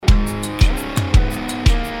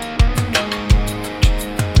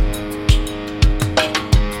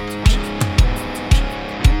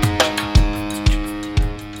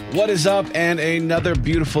What is up? And another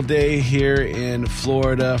beautiful day here in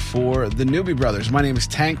Florida for the Newby Brothers. My name is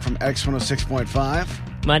Tank from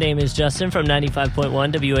X106.5. My name is Justin from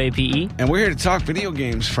 95.1 WAPE. And we're here to talk video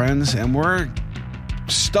games, friends. And we're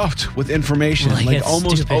stuffed with information, like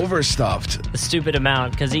almost stupid. Overstuffed. A stupid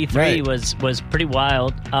amount, because E3 Right. was pretty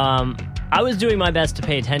wild. I was doing my best to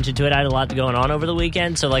pay attention to it. I had a lot going on over the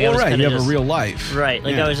weekend, so I was right, kind you of have a real life. Right,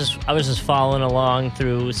 Yeah. I was just following along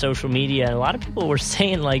through social media, and a lot of people were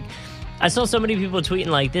saying, like, I saw so many people tweeting,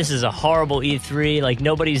 like, this is a horrible E3, like,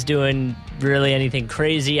 nobody's doing really anything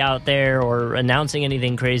crazy out there or announcing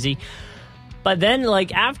anything crazy. But then,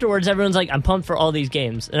 like, afterwards, everyone's like, I'm pumped for all these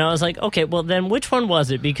games. And I was like, okay, well, then which one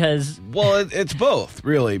was it? Because... Well, it's both,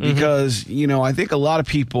 really, because, you know, I think a lot of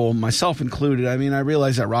people, myself included, I mean, I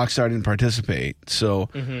realized that Rockstar didn't participate. So,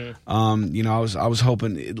 you know, I was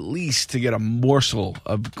hoping at least to get a morsel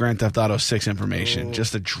of Grand Theft Auto 6 information,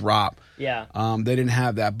 just a drop. Yeah. They didn't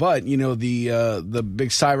have that. But, you know, the big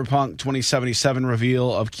Cyberpunk 2077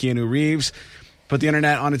 reveal of Keanu Reeves put the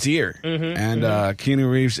internet on its ear.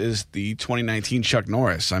 Keanu Reeves is the 2019 Chuck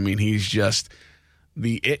Norris. I mean, he's just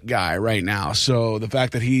the it guy right now. So the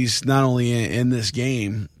fact that he's not only in this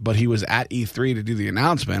game, but he was at E3 to do the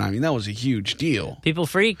announcement, I mean, that was a huge deal. People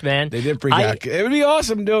freaked, man. They did freak out. It would be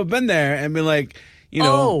awesome to have been there and be like, you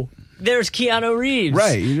know. Oh, there's Keanu Reeves.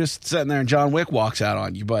 Right. You're just sitting there and John Wick walks out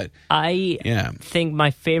on you. But I think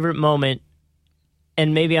my favorite moment,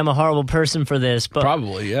 and maybe I'm a horrible person for this, but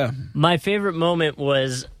probably, yeah. My favorite moment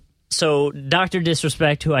was, so Dr.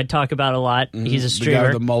 Disrespect, who I talk about a lot, he's a streamer. The guy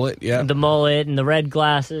with the mullet, yeah. The mullet and the red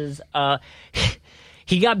glasses.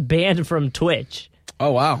 He got banned from Twitch.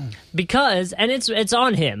 Oh, wow. Because, and it's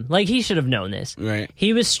on him. Like, he should have known this. Right.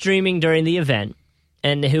 He was streaming during the event,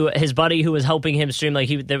 and his buddy who was helping him stream, like,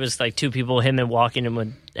 there was like two people, him and walking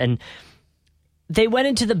him, and they went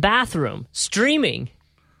into the bathroom streaming.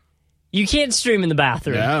 You can't stream in the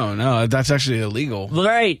bathroom. No, that's actually illegal.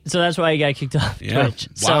 Right, so that's why he got kicked off Twitch. Wow,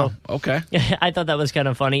 so, okay. I thought that was kind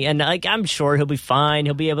of funny, and like I'm sure he'll be fine.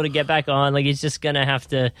 He'll be able to get back on. Like he's just gonna have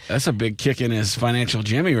to. That's a big kick in his financial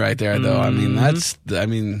jimmy right there, though. I mean,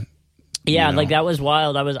 Yeah, you know. like that was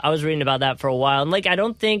wild. I was reading about that for a while, and like I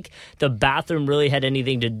don't think the bathroom really had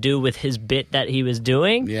anything to do with his bit that he was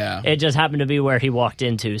doing. Yeah, it just happened to be where he walked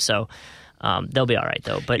into. So. They'll be all right,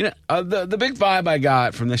 though. But you know, the big vibe I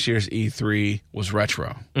got from this year's E3 was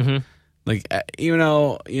retro. Like, even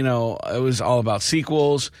though, you know, it was all about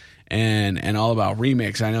sequels and all about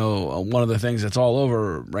remakes. I know one of the things that's all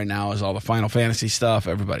over right now is all the Final Fantasy stuff.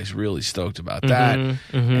 Everybody's really stoked about that.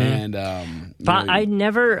 And I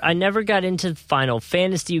never got into Final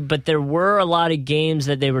Fantasy, but there were a lot of games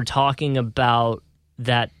that they were talking about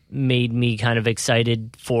that made me kind of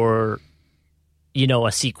excited for, you know,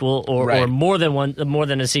 a sequel or more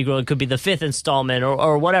than a sequel. It could be the fifth installment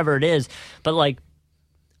or whatever it is. But like,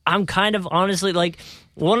 I'm kind of honestly like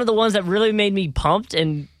one of the ones that really made me pumped,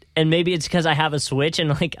 and maybe it's because I have a Switch and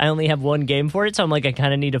like I only have one game for it, so I'm like I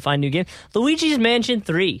kind of need to find a new game. Luigi's Mansion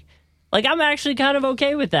 3. Like I'm actually kind of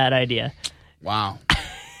okay with that idea. Wow.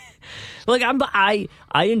 Like I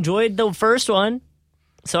enjoyed the first one.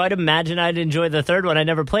 So I'd imagine I'd enjoy the third one. I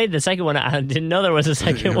never played the second one. I didn't know there was a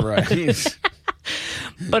second one. Right.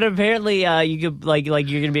 But apparently, you could like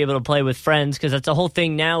you're gonna be able to play with friends, because that's the whole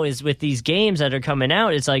thing now. Is with these games that are coming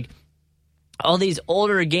out, it's like all these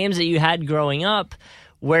older games that you had growing up,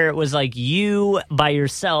 where it was like you by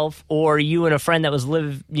yourself or you and a friend that was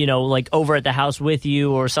like over at the house with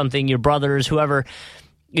you or something, your brothers, whoever.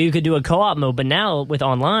 You could do a co-op mode, but now with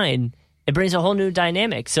online, it brings a whole new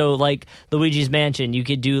dynamic. So, like Luigi's Mansion, you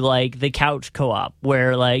could do like the couch co-op,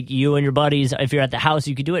 where like you and your buddies, if you're at the house,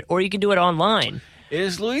 you could do it, or you could do it online.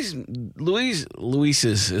 Is Luis's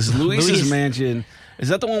Mansion? Is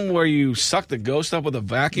that the one where you suck the ghost up with a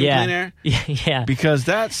vacuum cleaner? Yeah. Because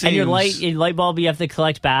that seems... And your light bulb, you have to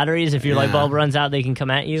collect batteries. If your light bulb runs out, they can come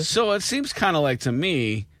at you. So it seems kind of like, to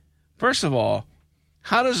me, first of all,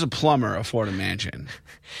 how does a plumber afford a mansion?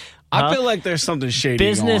 I feel like there's something shady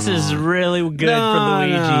business going on. Is really good for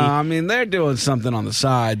Luigi. No, I mean, they're doing something on the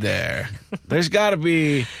side there. There's got to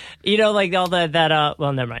be... You know, like all that,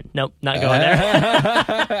 well, never mind. Nope, not going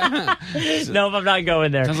there. Nope, I'm not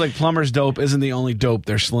going there. Sounds like plumber's dope isn't the only dope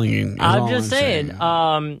they're slinging. I'm just saying.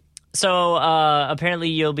 So apparently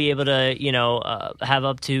you'll be able to, have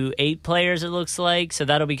up to 8 players, it looks like. So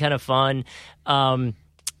that'll be kind of fun.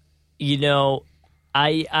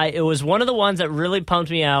 It was one of the ones that really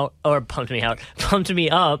pumped me up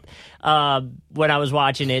when I was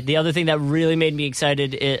watching it. The other thing that really made me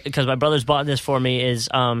excited, because my brothers bought this for me, is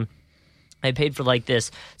I paid for like this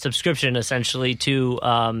subscription essentially to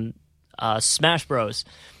Smash Bros.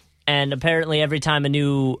 and apparently every time a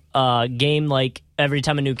new game, like every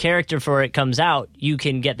time a new character for it comes out, you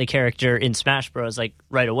can get the character in Smash Bros. Like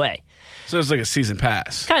right away. So it's like a season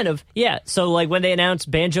pass. Kind of, yeah. So like when they announced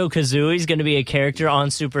Banjo-Kazooie is going to be a character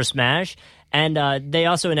on Super Smash, and they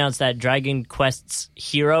also announced that Dragon Quest's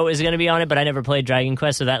Hero is going to be on it, but I never played Dragon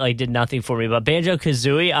Quest, so that like did nothing for me. But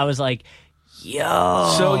Banjo-Kazooie, I was like,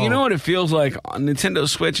 yo. So you know what it feels like? Nintendo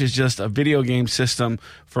Switch is just a video game system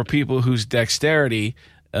for people whose dexterity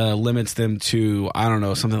limits them to, I don't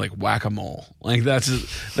know, something like whack-a-mole. Like that's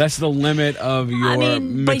the limit of your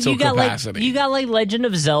mental capacity. Like, you got like Legend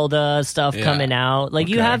of Zelda stuff coming out. Like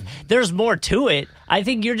there's more to it. I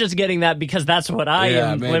think you're just getting that because that's what I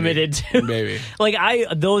am limited to. Maybe. Like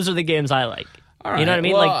those are the games I like. All right. You know what I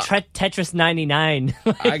mean? Well, like Tetris 99.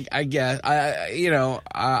 I guess.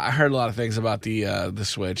 I heard a lot of things about the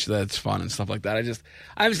Switch that's fun and stuff like that.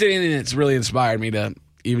 I haven't seen anything that's really inspired me to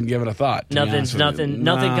even give it a thought. Nothing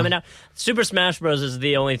coming out. Super Smash Bros. Is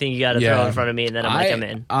the only thing you got to throw in front of me, and then I'm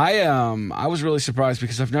in. I was really surprised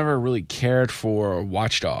because I've never really cared for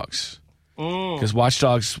Watch Dogs. Because Watch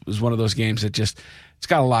Dogs is one of those games that it's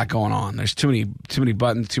got a lot going on. There's too many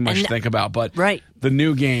buttons, too much to think about. But the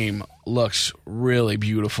new game looks really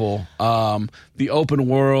beautiful. The open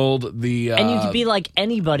world, and you could be like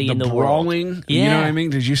anybody in the brawling, world. You know what I mean?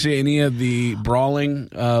 Did you see any of the brawling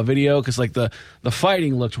video? Because like the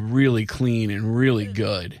fighting looked really clean and really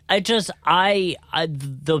good. The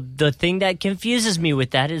thing that confuses me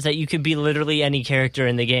with that is that you could be literally any character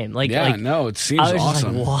in the game. It seems I was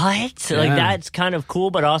awesome. Just like, what? Yeah. Like that's kind of cool,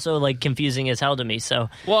 but also like confusing as hell to me. So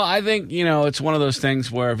well, I think it's one of those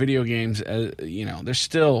things where video games, they're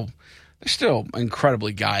still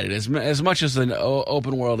incredibly guided. As much as an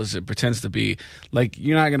open world as it pretends to be, like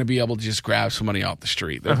you're not going to be able to just grab somebody off the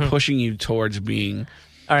street. They're pushing you towards being.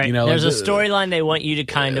 All right. There's a storyline they want you to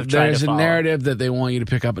kind of try to follow. There's a narrative that they want you to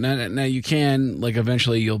pick up, and now you can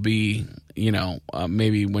eventually you'll be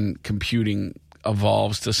maybe when computing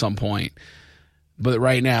evolves to some point. But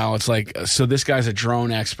right now it's like so this guy's a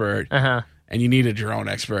drone expert. And you need a drone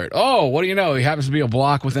expert. Oh, what do you know? He happens to be a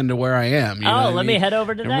block within to where I am. Let me head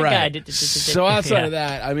over to that guy. So outside of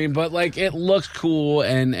that, I mean, but like it looks cool,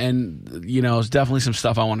 and it's definitely some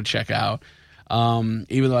stuff I want to check out.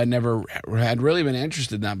 Even though I never had really been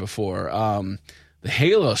interested in that before. The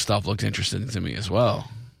Halo stuff looked interesting to me as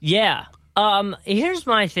well. Yeah. Here's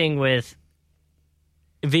my thing with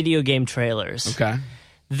video game trailers. Okay.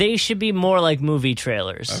 They should be more like movie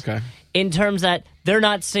trailers. Okay. In terms that they're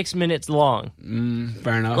not 6 minutes long.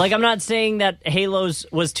 Fair enough. Like, I'm not saying that Halo's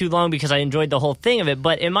was too long because I enjoyed the whole thing of it,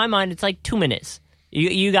 but in my mind, it's like 2 minutes.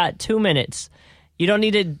 You got 2 minutes. You don't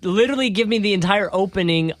need to literally give me the entire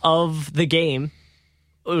opening of the game,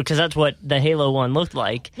 because that's what the Halo one looked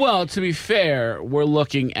like. Well, to be fair, we're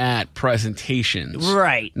looking at presentations.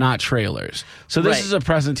 Right. Not trailers. So this is a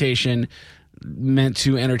presentation meant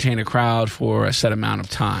to entertain a crowd for a set amount of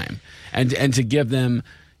time and to give them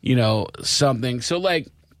something. So like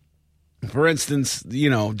for instance,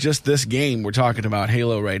 just this game we're talking about,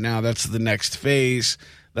 Halo, right now, that's the next phase,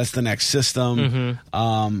 that's the next system.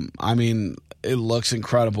 I mean, it looks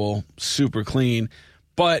incredible, super clean,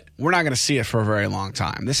 but we're not going to see it for a very long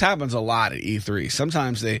time. This happens a lot at E3.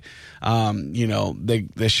 Sometimes they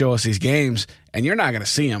they show us these games and you're not going to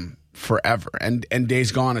see them forever, and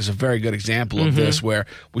Days Gone is a very good example of this, where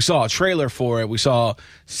we saw a trailer for it, we saw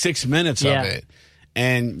 6 minutes of it,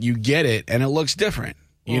 and you get it, and it looks different.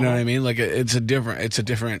 You know what I mean? Like it's a different. It's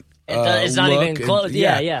not look. even close.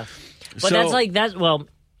 Yeah. But that's like that. Well,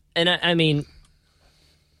 and I mean,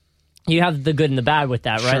 you have the good and the bad with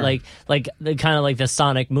that, right? Sure. Like the kind of like the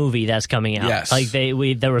Sonic movie that's coming out. Yes. Like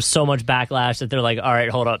there was so much backlash that they're like, all right,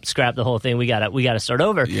 hold up, scrap the whole thing. We gotta start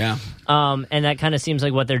over. Yeah. And that kind of seems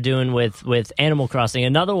like what they're doing with Animal Crossing.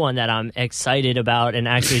 Another one that I'm excited about and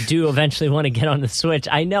actually do eventually want to get on the Switch.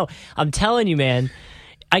 I know. I'm telling you, man.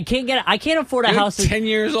 I can't afford a house. 10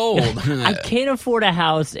 years old. I can't afford a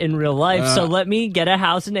house in real life, so let me get a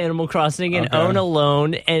house in Animal Crossing and own a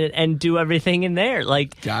loan and do everything in there.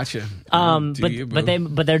 Like, gotcha.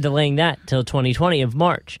 But they're delaying that till 2020 of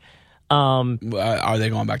March. Are they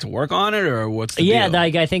going back to work on it, or what's the deal?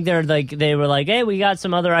 Like I think they were like, hey, we got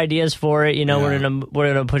some other ideas for it. We're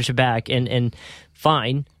gonna push it back and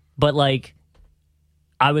fine, but like.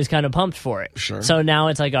 I was kind of pumped for it. Sure. So now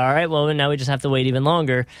it's like, all right, well, now we just have to wait even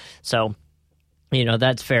longer. So,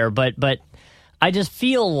 that's fair. But I just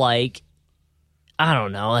feel like, I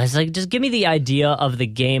don't know. It's like, just give me the idea of the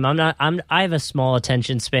game. I have a small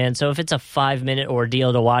attention span. So if it's a 5-minute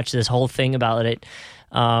ordeal to watch this whole thing about it,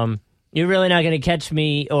 You're really not going to catch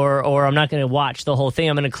me, or I'm not going to watch the whole thing.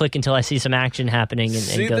 I'm going to click until I see some action happening and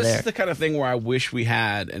go there. This is the kind of thing where I wish we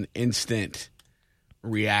had an instant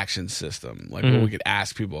reaction system, like where we could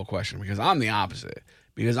ask people a question, because I'm the opposite.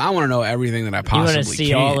 Because I want to know everything that I possibly can. You want to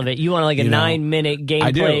see all of it. You want like a 9-minute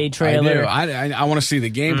gameplay trailer. I do. I want to see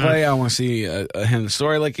the gameplay. I want to see him the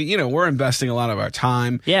story. Like, we're investing a lot of our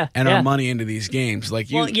time and our money into these games.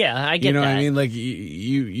 Like, I get that. You know what I mean? Like,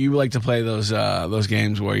 you like to play those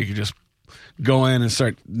games where you can just go in and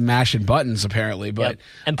start mashing buttons, apparently, but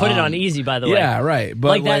and put it on easy, by the way. Yeah, right.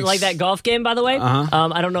 But like that golf game, by the way.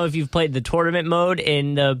 I don't know if you've played the tournament mode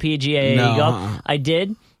in the PGA Golf. I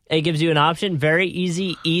did. It gives you an option: very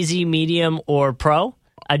easy, medium, or pro.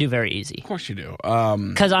 I do very easy. Of course you do.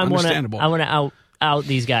 Because I want to out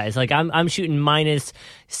these guys. Like I'm shooting minus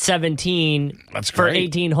 17 for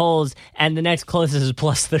 18 holes, and the next closest is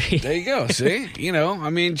plus 3. There you go. See,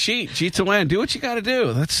 cheat to win. Do what you got to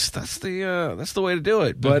do. That's the way to do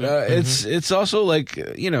it. But it's also like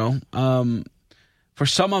for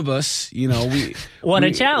some of us, we want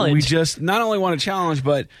a challenge. We just not only want a challenge,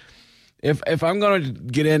 but if I'm going to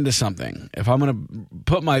get into something, if I'm going to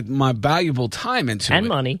put my valuable time into and it,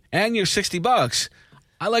 money, and your $60,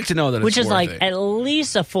 I like to know that which it's is worth it. At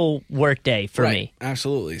least a full work day for me.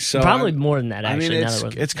 Absolutely. So probably more than that. Actually,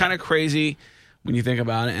 it's kind of crazy when you think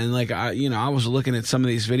about it. And like I was looking at some of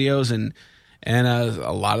these videos, and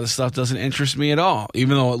a lot of the stuff doesn't interest me at all,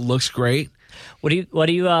 even though it looks great. Did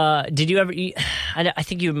you ever? I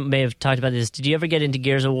think you may have talked about this. Did you ever get into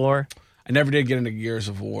Gears of War? I never did get into Gears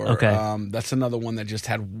of War. Okay. That's another one that just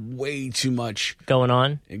had way too much going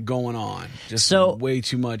on. Just way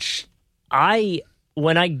too much.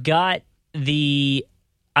 When I got I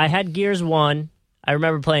had Gears 1. I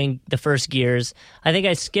remember playing the first Gears. I think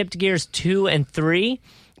I skipped Gears 2 and 3.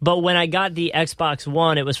 But when I got the Xbox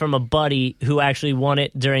One, it was from a buddy who actually won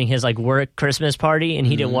it during his work Christmas party, and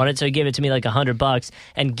he didn't want it, so he gave it to me like $100.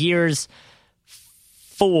 And Gears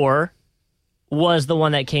 4 was the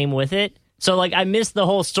one that came with it. So I missed the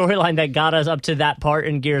whole storyline that got us up to that part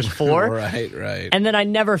in Gears 4. Right. And then I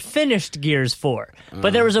never finished Gears 4.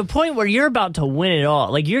 But there was a point where you're about to win it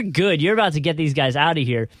all. You're good. You're about to get these guys out of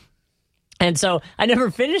here. And so I never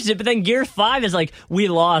finished it, but then Gears 5 is we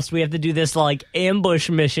lost. We have to do this ambush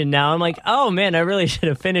mission now. I'm like, oh man, I really should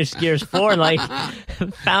have finished Gears 4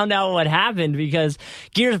 and found out what happened, because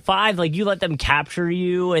Gears 5, you let them capture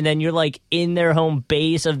you, and then you're in their home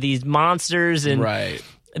base of these monsters, and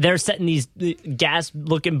they're setting these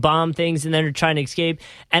gas-looking bomb things, and then they're trying to escape.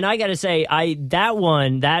 And I got to say, that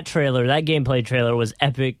gameplay trailer was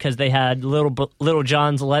epic, because they had Little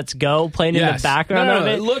John's "Let's Go" playing in the background of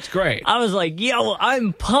it. It looked great. I was like, yo,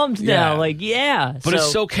 I'm pumped now. But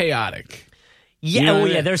it's so chaotic.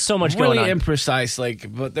 Yeah, there's so much going on. Really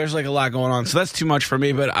imprecise, but there's a lot going on. So that's too much for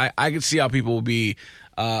me, but I could see how people will be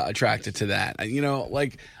attracted to that.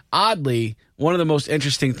 Oddly, one of the most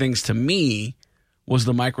interesting things to me was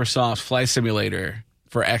the Microsoft Flight Simulator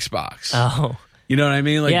for Xbox. Oh. You know what I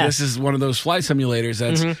mean? This is one of those flight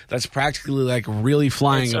simulators that's practically really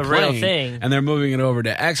flying a plane. Real thing. And they're moving it over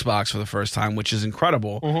to Xbox for the first time, which is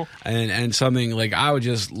incredible. And something I would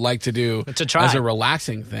just like to do as a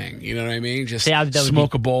relaxing thing. You know what I mean? Just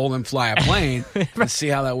smoke a bowl and fly a plane and see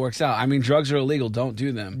how that works out. I mean, drugs are illegal. Don't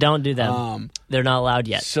do them. Don't do them. They're not allowed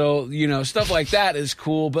yet. So, stuff like that is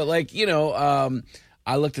cool. But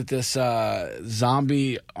I looked at this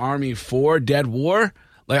Zombie Army 4 Dead War.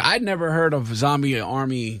 I'd never heard of Zombie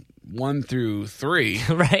Army 1 through 3.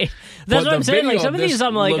 Right. That's what I'm saying. Some of these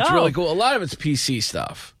I'm like, looks really cool. A lot of it's PC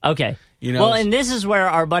stuff. Okay. Well, and this is where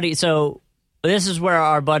our buddy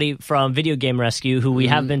from Video Game Rescue, who we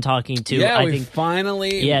have been talking to. Yeah, I we think,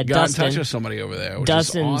 finally got in touch with somebody over there, which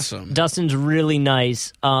is awesome. Dustin's really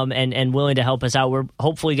nice and willing to help us out. We're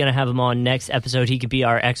hopefully going to have him on next episode. He could be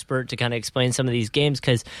our expert to kind of explain some of these games,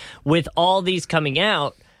 because with all these coming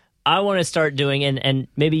out, I want to start doing, and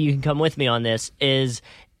maybe you can come with me on this, is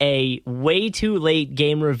a way too late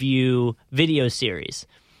game review video series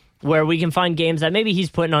where we can find games that maybe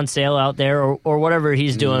he's putting on sale out there or whatever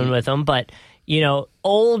he's doing with them. But,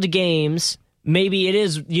 old games, maybe it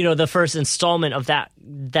is, the first installment of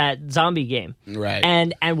that zombie game. Right.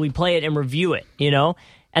 And we play it and review it,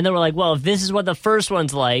 And then we're like, well, if this is what the first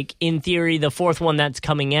one's like, in theory, the fourth one that's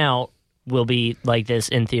coming out will be like this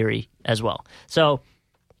in theory as well. So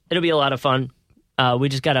it'll be a lot of fun. We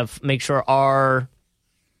just got to make sure our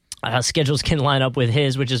schedules can line up with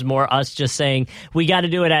his, which is more us just saying, we got to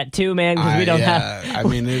do it at 2, man, because we don't have... I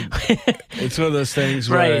mean, it's one of those things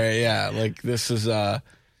where, this is...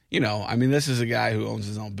 this is a guy who owns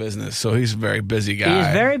his own business, so he's a very busy guy.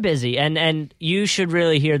 He's very busy, and you should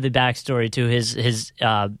really hear the backstory to his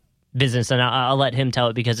business, and I'll let him tell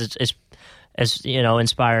it because it's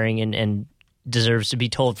inspiring and deserves to be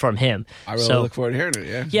told from him. I really look forward to hearing it.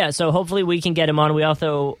 Yeah. Yeah. So hopefully we can get him on. We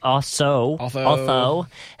also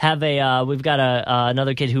have we've got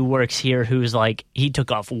another kid who works here who's like, he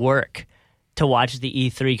took off work to watch the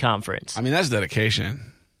E3 conference. I mean, that's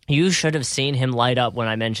dedication. You should have seen him light up when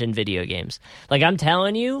I mentioned video games. Like, I'm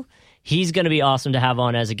telling you, he's going to be awesome to have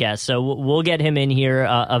on as a guest. So we'll get him in here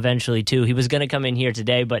eventually too. He was going to come in here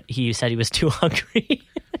today, but he said he was too hungry.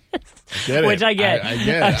 Which I get. I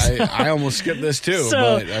get it. I almost skipped this too,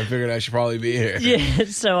 but I figured I should probably be here. Yeah,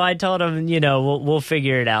 so I told him, we'll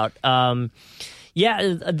figure it out. The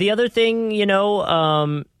other thing,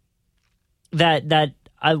 that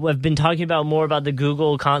I've been talking about more about the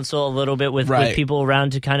Google console a little bit with people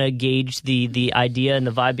around to kind of gauge the idea and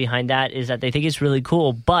the vibe behind that is that they think it's really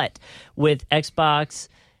cool. But with Xbox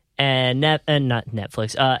and not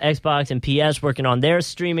Netflix, Xbox and PS working on their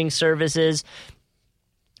streaming services,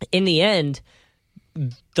 in the end,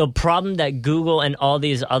 the problem that Google and all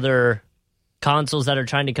these other consoles that are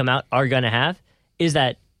trying to come out are going to have is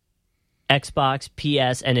that Xbox,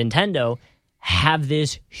 PS, and Nintendo have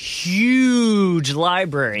this huge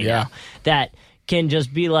library now that can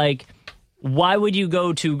just be like, why would you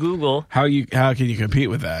go to Google? How can you compete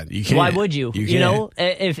with that? You can't. Why would you? You know,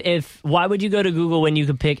 if why would you go to Google when you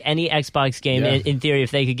could pick any Xbox game in theory if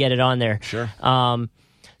they could get it on there? Sure.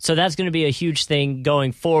 So that's going to be a huge thing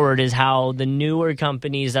going forward is how the newer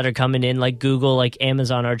companies that are coming in, like Google, like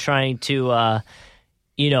Amazon, are trying to,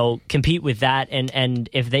 compete with that. And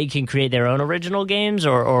if they can create their own original games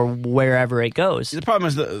or wherever it goes. The problem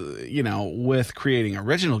is, with creating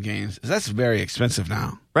original games, that's very expensive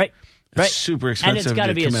now. Right. It's super expensive. And it's got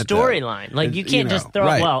to be a storyline. Like, you can't just throw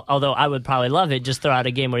well, although I would probably love it, just throw out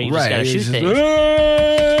a game where you just got to shoot things.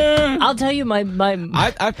 I'll tell you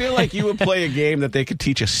I feel like you would play a game that they could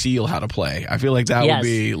teach a seal how to play. I feel like that would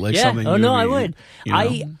be like something. Oh no, I would.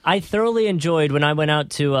 I thoroughly enjoyed when I went out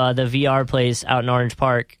to the VR place out in Orange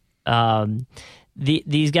Park.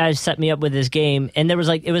 These guys set me up with this game, and it was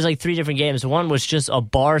like 3 different games. One was just a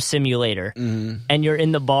bar simulator, and you're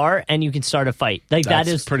in the bar and you can start a fight. Like that's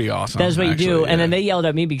that is pretty awesome. That's what you do. And then they yelled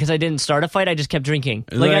at me because I didn't start a fight. I just kept drinking.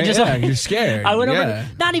 Like you're scared. I went over.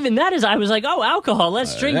 Not even that is. I was like, oh, alcohol.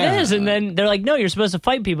 Let's drink this. And then they're like, no, you're supposed to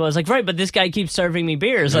fight people. I was like, right, but this guy keeps serving me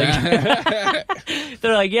beers. Like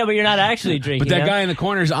they're like, yeah, but you're not actually drinking. But that guy in the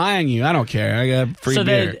corner's eyeing you. I don't care. I got free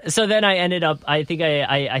beer. So then I ended up. I think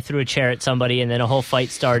I threw a chair at somebody, and then a whole fight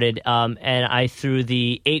started. And I threw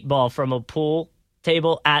the 8-ball from a pool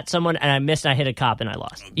table at someone, and I missed, and I hit a cop, and I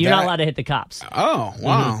lost. You're not allowed to hit the cops. Oh,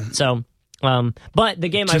 wow. Mm-hmm. So, but the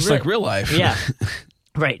game just like real life. Yeah.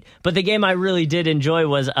 Right. But the game I really did enjoy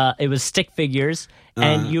was it was stick figures,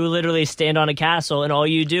 and you literally stand on a castle, and all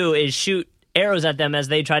you do is shoot arrows at them as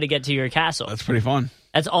they try to get to your castle. That's pretty fun.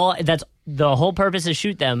 That's all. That's the whole purpose is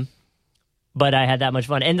shoot them. But I had that much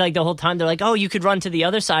fun. And like the whole time they're like, oh, you could run to the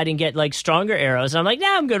other side and get like stronger arrows. And I'm like,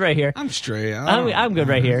 nah, I'm good right here. I'm straight. I'm good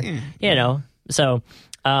right here. So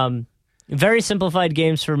very simplified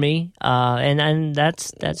games for me. And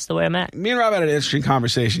that's the way I'm at. Me and Rob had an interesting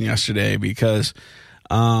conversation yesterday because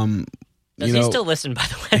does he still listen, by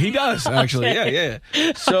the way? He does, actually. Okay.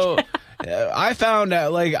 Yeah. So I found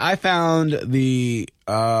the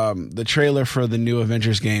trailer for the new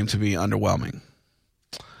Avengers game to be underwhelming.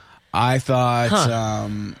 I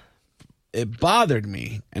thought it bothered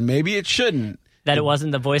me, and maybe it shouldn't. That it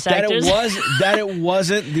wasn't the voice actors? That it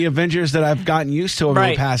wasn't the Avengers that I've gotten used to over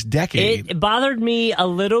the past decade. It bothered me a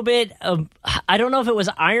little bit. I don't know if it was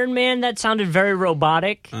Iron Man that sounded very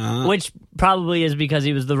robotic, which probably is because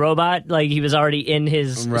he was the robot. Like, he was already in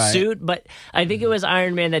his suit. But I think it was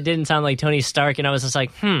Iron Man that didn't sound like Tony Stark, and I was just like,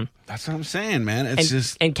 That's what I'm saying, man.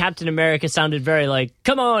 And Captain America sounded very like,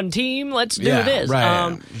 come on, team, let's do this.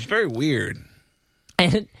 Right. It's very weird.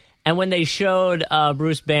 And when they showed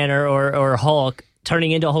Bruce Banner or Hulk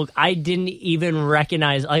turning into Hulk, I didn't even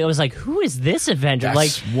recognize. Like, I was like, "Who is this Avenger?"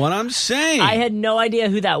 That's what I'm saying. I had no idea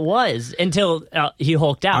who that was until he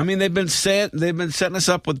hulked out. I mean, they've been setting us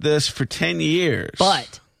up with this for 10 years.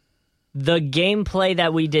 But the gameplay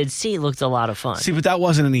that we did see looked a lot of fun. See, but that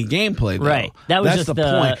wasn't any gameplay, though. Right. That's just the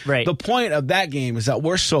point. Right. The point of that game is that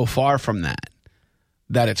we're so far from that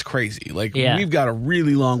it's crazy. Like, we've got a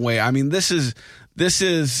really long way. I mean, this is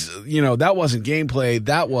that wasn't gameplay.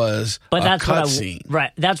 That was a cutscene.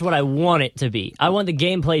 Right. That's what I want it to be. I want the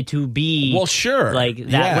gameplay to be like that.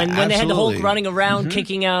 Yeah, when they had the Hulk running around,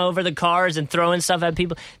 kicking over the cars and throwing stuff at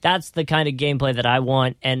people, that's the kind of gameplay that I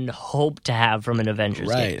want and hope to have from an Avengers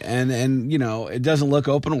game. Right. And it doesn't look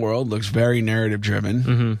open world. Looks very narrative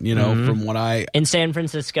driven. From what I in San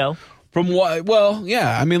Francisco. From what? Well,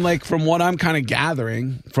 yeah. I mean, like from what I'm kind of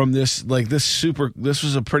gathering from this, like this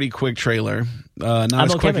was a pretty quick trailer. Not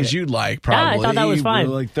as quick as you'd like, probably. Yeah, I thought that was fine.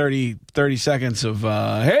 Like 30 seconds of,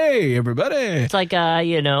 hey, everybody. It's like,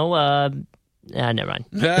 never mind.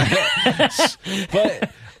 But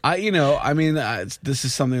this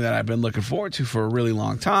is something that I've been looking forward to for a really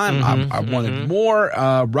long time. I wanted more.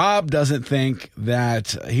 Rob doesn't think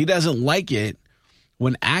that he doesn't like it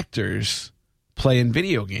when actors play in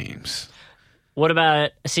video games. What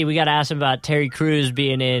about, we got to ask him about Terry Crews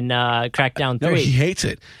being in Crackdown 3. No, he hates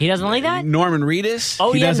it. He doesn't like that? Norman Reedus.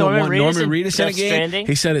 Oh, he doesn't want Norman Reedus in a game. Stranding?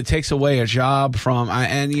 He said it takes away a job from, I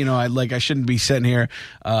shouldn't be sitting here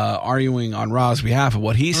arguing on Rob's behalf of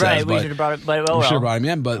what he says. Right, we should have brought it, but we should have brought him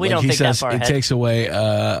in, but we don't he think says that far it ahead. takes away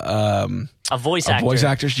a voice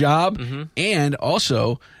actor's job, and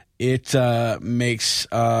also it makes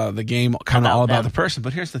the game kind of all about the person.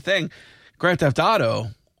 But here's the thing. Grand Theft Auto,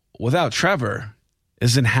 without Trevor,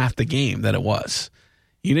 isn't half the game that it was.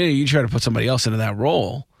 You try to put somebody else into that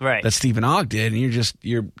role right. that Stephen Ogg did, and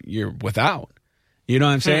you're without. You know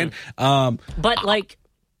what I'm saying? But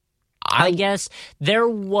I guess there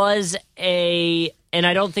was and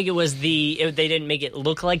I don't think it was they didn't make it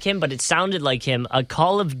look like him, but it sounded like him. A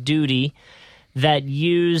Call of Duty that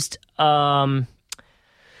used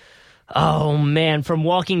oh man, from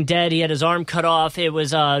Walking Dead, he had his arm cut off. It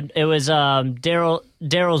was Daryl's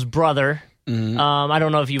brother. Mm-hmm. I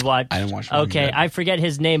don't know if you watched. I didn't watch. Okay, I forget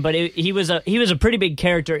his name, but he was a pretty big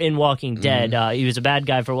character in Walking Dead. He was a bad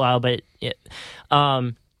guy for a while, but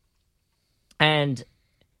and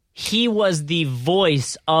he was the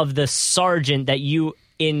voice of the sergeant that you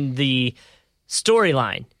in the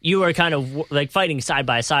storyline you were kind of like fighting side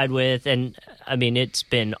by side with, and I mean it's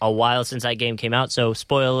been a while since that game came out, so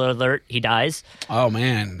spoiler alert, he dies. Oh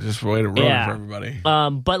man, just way to ruin it for everybody.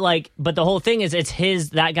 But the whole thing is it's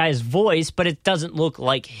that guy's voice, but it doesn't look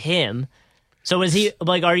like him. So is he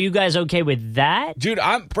are you guys okay with that? Dude,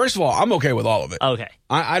 first of all, I'm okay with all of it. Okay.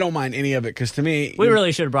 I don't mind any of it because to me... We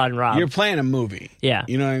really should have brought in Rob. You're playing a movie. Yeah.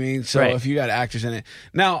 You know what I mean? So right. if you got actors in it...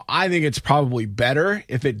 Now, I think it's probably better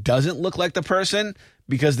if it doesn't look like the person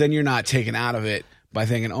because then you're not taken out of it by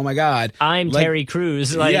thinking, oh my God... I'm Terry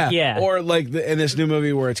Crews. Yeah. Or in this new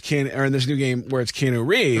movie where it's in this new game where it's Keanu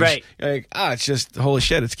Reeves. Right. Like, it's just, holy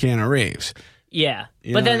shit, it's Keanu Reeves. Yeah,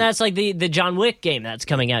 but then that's like the John Wick game that's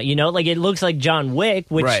coming out, Like it looks like John Wick,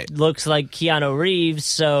 which looks like Keanu Reeves,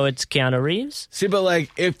 so it's Keanu Reeves. See, but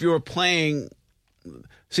if you're playing,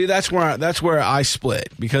 that's where I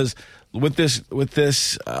split because with this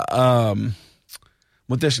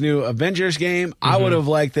new Avengers game, I would have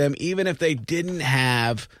liked them even if they didn't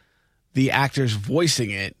have the actors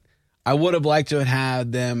voicing it. I would have liked to have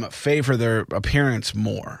had them favor their appearance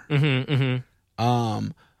more.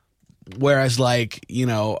 Whereas, what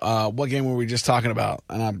game were we just talking about?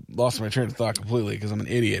 And I lost my train of thought completely because I'm an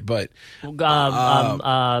idiot. But Call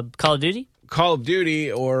of Duty? Call of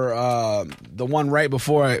Duty or the one right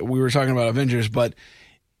before we were talking about Avengers. But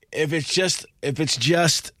if it's just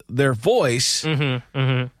their voice, it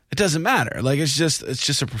doesn't matter. Like it's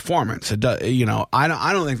just a performance. It does, I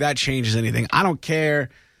don't think that changes anything. I don't care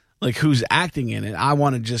who's acting in it. I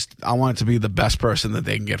want it to be the best person that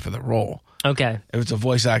they can get for the role. Okay. If it's a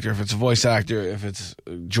voice actor, if it's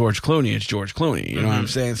George Clooney, it's George Clooney. You know what I'm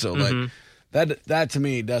saying? So that to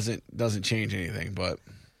me doesn't change anything. But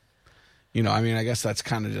I guess that's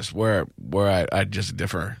kind of just where I just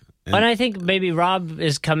differ. And I think maybe Rob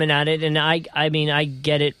is coming at it, and I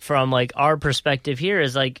get it from our perspective here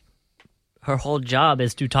is her whole job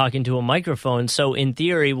is to talk into a microphone. So in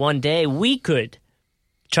theory, one day we could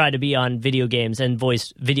try to be on video games and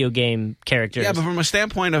voice video game characters. Yeah, but from a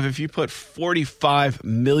standpoint of if you put $45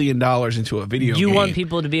 million into a video game... You want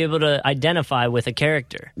people to be able to identify with a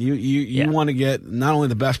character. You want to get not only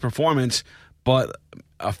the best performance, but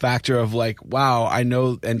a factor of wow, I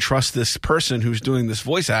know and trust this person who's doing this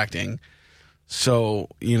voice acting. So,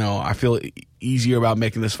 I feel easier about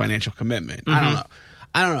making this financial commitment. I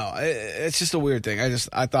don't know. It's just a weird thing.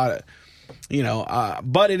 I thought...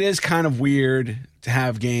 but it is kind of weird to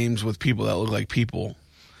have games with people that look like people.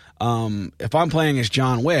 If I'm playing as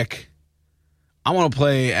John Wick, I want to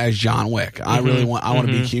play as John Wick. I want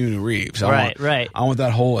to be Keanu Reeves. I want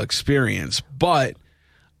that whole experience. But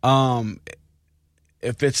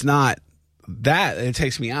if it's not that, it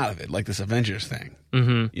takes me out of it, like this Avengers thing.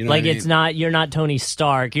 You know it's not, you're not Tony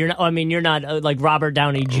Stark. You're not like Robert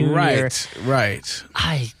Downey Jr. Right.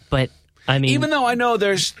 Even though I know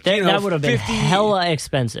there's that would have been hella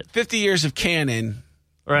expensive. 50 years of canon,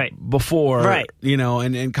 right? Before, right?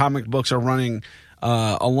 And comic books are running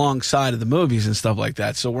alongside of the movies and stuff like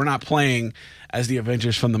that. So we're not playing as the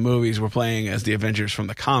Avengers from the movies. We're playing as the Avengers from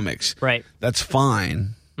the comics. Right. That's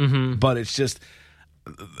fine. Mm-hmm. But it's just,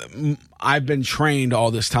 I've been trained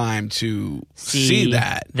all this time to see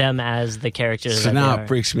that. Them as the characters. So now it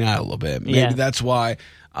freaks me out a little bit. Maybe that's why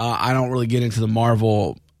I don't really get into the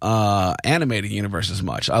Marvel animated universe as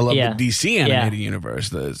much. I love the DC animated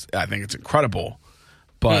universe. I think it's incredible.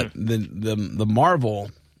 But the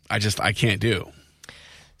Marvel, I can't do.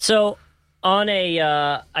 So on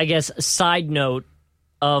a, I guess, side note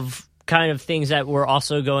of kind of things that were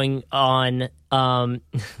also going on,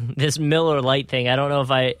 this Miller Lite thing. I don't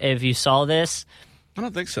know if you saw this. I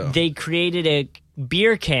don't think so. They created a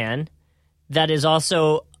beer can that is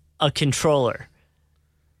also a controller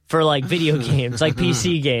for like video games, like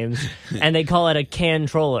PC games, and they call it a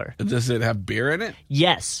can-troller. Does it have beer in it?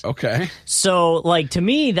 Yes. Okay. So, like, to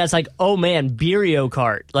me, that's like, oh man, Beerio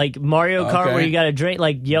Kart, like Mario Kart, where you got to drink.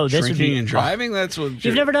 Like, yo, this would be drinking and driving. That's what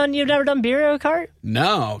you've never done Beerio Kart?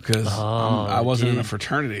 No, because I wasn't in a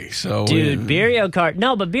fraternity. So, dude, Beerio Kart.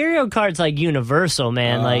 No, but Beerio Kart's like universal,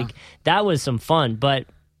 man. Like that was some fun, but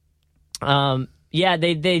yeah,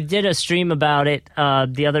 they did a stream about it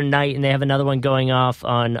the other night, and they have another one going off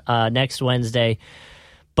on next Wednesday.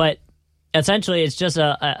 But essentially, it's just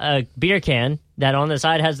a beer can that on the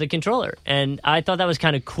side has the controller. And I thought that was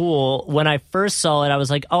kind of cool. When I first saw it, I was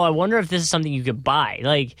like, oh, I wonder if this is something you could buy.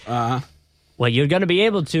 Like, well, you're going to be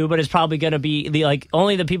able to, but it's probably going to be like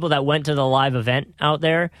only the people that went to the live event out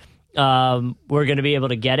there we're going to be able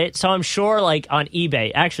to get it. So I'm sure like on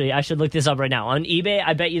eBay, actually I should look this up right now. On eBay,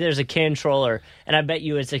 I bet you there's a controller, and I bet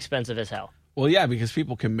you it's expensive as hell. Well, yeah, because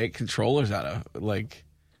people can make controllers out of like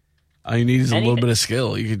all you need is a little bit of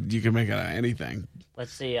skill. You can make it out of anything.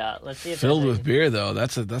 Let's see if filled with beer though.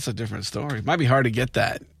 That's a different story. It might be hard to get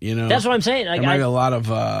that, you know. That's what I'm saying. Like, there might be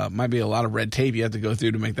a lot of red tape you have to go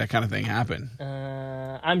through to make that kind of thing happen.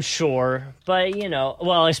 I'm sure, but you know,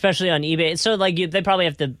 well, especially on eBay. So like they probably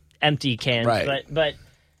have to empty cans, right. but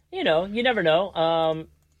you know, you never know.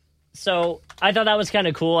 So I thought that was kind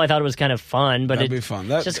of cool. I thought it was kind of fun, but that'd be fun.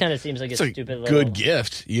 That just kind of seems like a stupid little good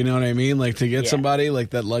gift. You know what I mean? Like to get somebody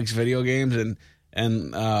like that likes video games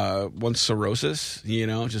and wants cirrhosis. You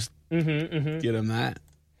know, just get them that.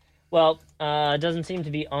 Well, it doesn't seem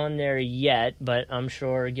to be on there yet, but I'm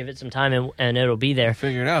sure give it some time and it'll be there.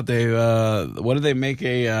 Figure it out. They what did they make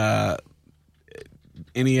an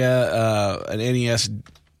NES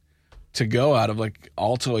to go out of, like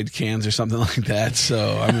Altoid cans or something like that.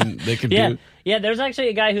 So I mean, they could do. Yeah, there's actually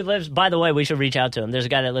a guy who lives. By the way, we should reach out to him. There's a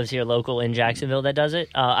guy that lives here local in Jacksonville that does it.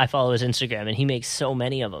 I follow his Instagram, and he makes so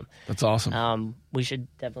many of them. That's awesome. We should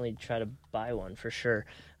definitely try to buy one for sure.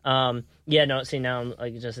 See, now I'm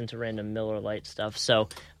like just into random Miller Lite stuff. So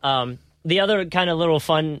the other kind of little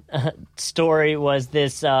fun story was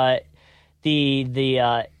this: the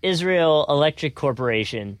Israel Electric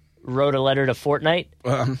Corporation wrote a letter to Fortnite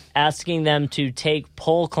asking them to take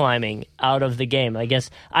pole climbing out of the game. I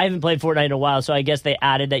guess I haven't played Fortnite in a while, so I guess they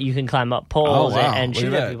added that you can climb up poles and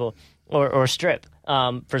shoot at people or strip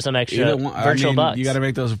for some extra virtual bucks. You got to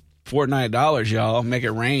make those Fortnite dollars, y'all. Make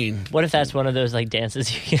it rain. What if that's one of those like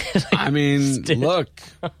dances you get? Like, I mean, look,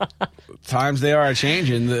 times they are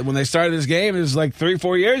changing. When they started this game, it was like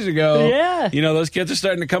 3-4 years ago. Yeah, you know, those kids are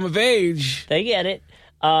starting to come of age. They get it.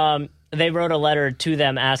 They wrote a letter to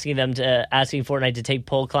them asking Fortnite to take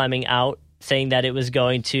pole climbing out, saying that it was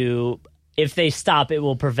going to, if they stop, it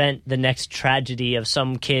will prevent the next tragedy of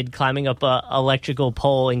some kid climbing up a electrical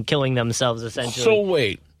pole and killing themselves, essentially. So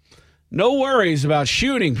wait, no worries about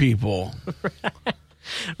shooting people. But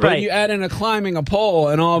right. You add in climbing a pole,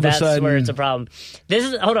 and all of a sudden, that's where it's a problem.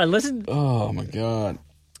 Hold on, listen. Oh my god.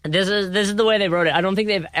 This is the way they wrote it. I don't think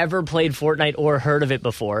they've ever played Fortnite or heard of it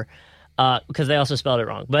before. Because they also spelled it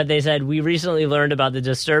wrong. But they said, we recently learned about the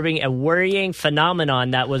disturbing and worrying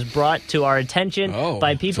phenomenon that was brought to our attention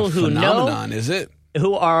by people who know. Is it?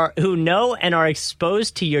 Who know and are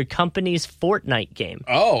exposed to your company's Fortnite game.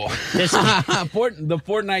 Oh, the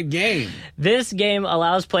Fortnite game. This game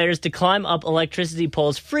allows players to climb up electricity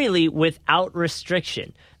poles freely without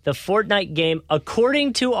restriction. The Fortnite game,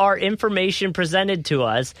 according to our information presented to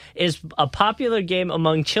us, is a popular game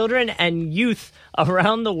among children and youth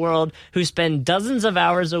around the world who spend dozens of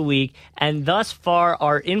hours a week and thus far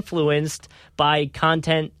are influenced by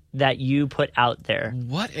content that you put out there.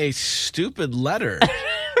 What a stupid letter.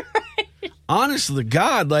 Right. Honestly,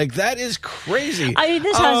 God, like that is crazy. I mean,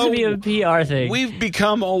 this has to be a PR thing. We've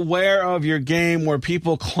become aware of your game where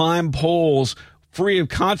people climb poles free of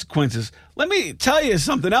consequences. Let me tell you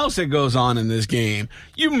something else that goes on in this game.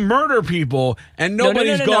 You murder people and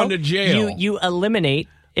nobody's gone to jail. You eliminate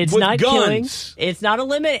It's With not guns. killing. It's not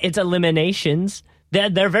it's eliminations.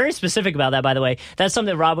 They're very specific about that, by the way. That's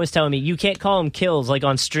something Rob was telling me. You can't call them kills, like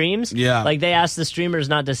on streams. Yeah. Like they ask the streamers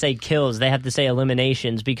not to say kills. They have to say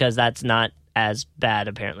eliminations because that's not as bad,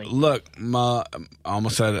 apparently. Look, I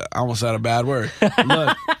almost said a bad word.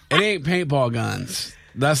 Look, it ain't paintball guns.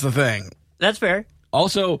 That's the thing. That's fair.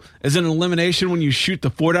 Also, is it an elimination when you shoot the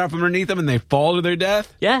fort out from underneath them and they fall to their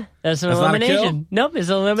death? Yeah, that's an That's not a kill? elimination. Nope, it's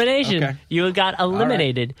an elimination. Okay. You got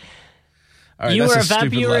eliminated. All right, You that's a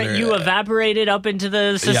stupid letter. you evaporated up into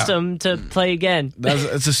the system to play again.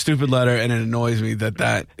 It's a stupid letter, and it annoys me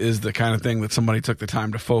that is the kind of thing that somebody took the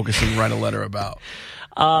time to focus and write a letter about.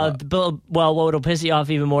 Well, what'll piss you off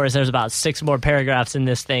even more is there's about 6 more paragraphs in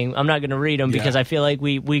this thing. I'm not going to read them because I feel like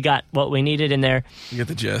we got what we needed in there. You get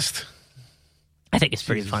the gist. I think it's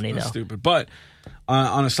pretty funny, That's though. stupid. But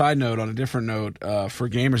on a side note, on a different note, for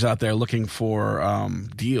gamers out there looking for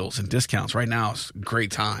deals and discounts, right now is a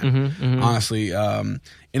great time. Honestly,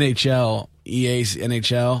 NHL, EA's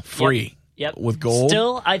NHL, free. Yep. With gold.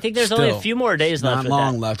 Still, I think there's only a few more days left. Not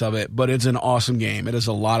long left of it, but it's an awesome game. It is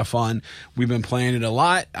a lot of fun. We've been playing it a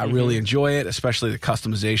lot. I really enjoy it, especially the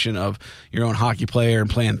customization of your own hockey player and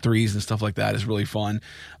playing threes and stuff like that is really fun.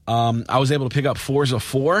 I was able to pick up Forza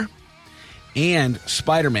 4 and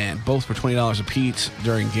Spider-Man, both for $20 a piece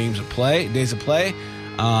during days of play,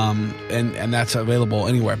 and that's available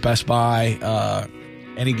anywhere. Best Buy,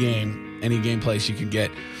 any game place you can get.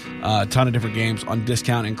 A ton of different games on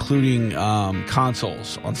discount, including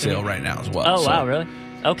consoles on sale right now as well. Oh, wow, really?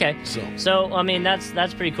 Okay. So I mean,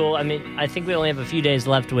 that's pretty cool. I mean, I think we only have a few days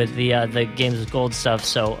left with the games with gold stuff.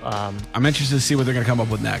 So I'm interested to see what they're going to come up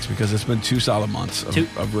with next because it's been 2 solid months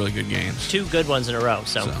of really good games. 2 good ones in a row.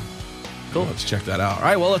 So. Cool. Let's check that out. All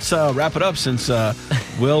right, well, let's wrap it up since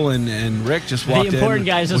Will and Rick just walked in. The important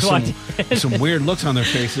guys just walked in. With some weird looks on their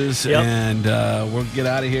faces, and we'll get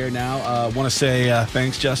out of here now. Want to say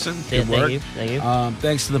thanks, Justin. Good work. Thank you.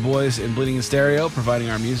 Thanks to the boys in Bleeding in Stereo providing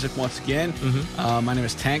our music once again. My name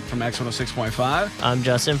is Tank from X106.5. I'm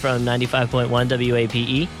Justin from 95.1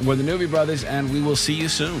 WAPE. We're the Newbie Brothers, and we will see you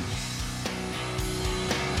soon.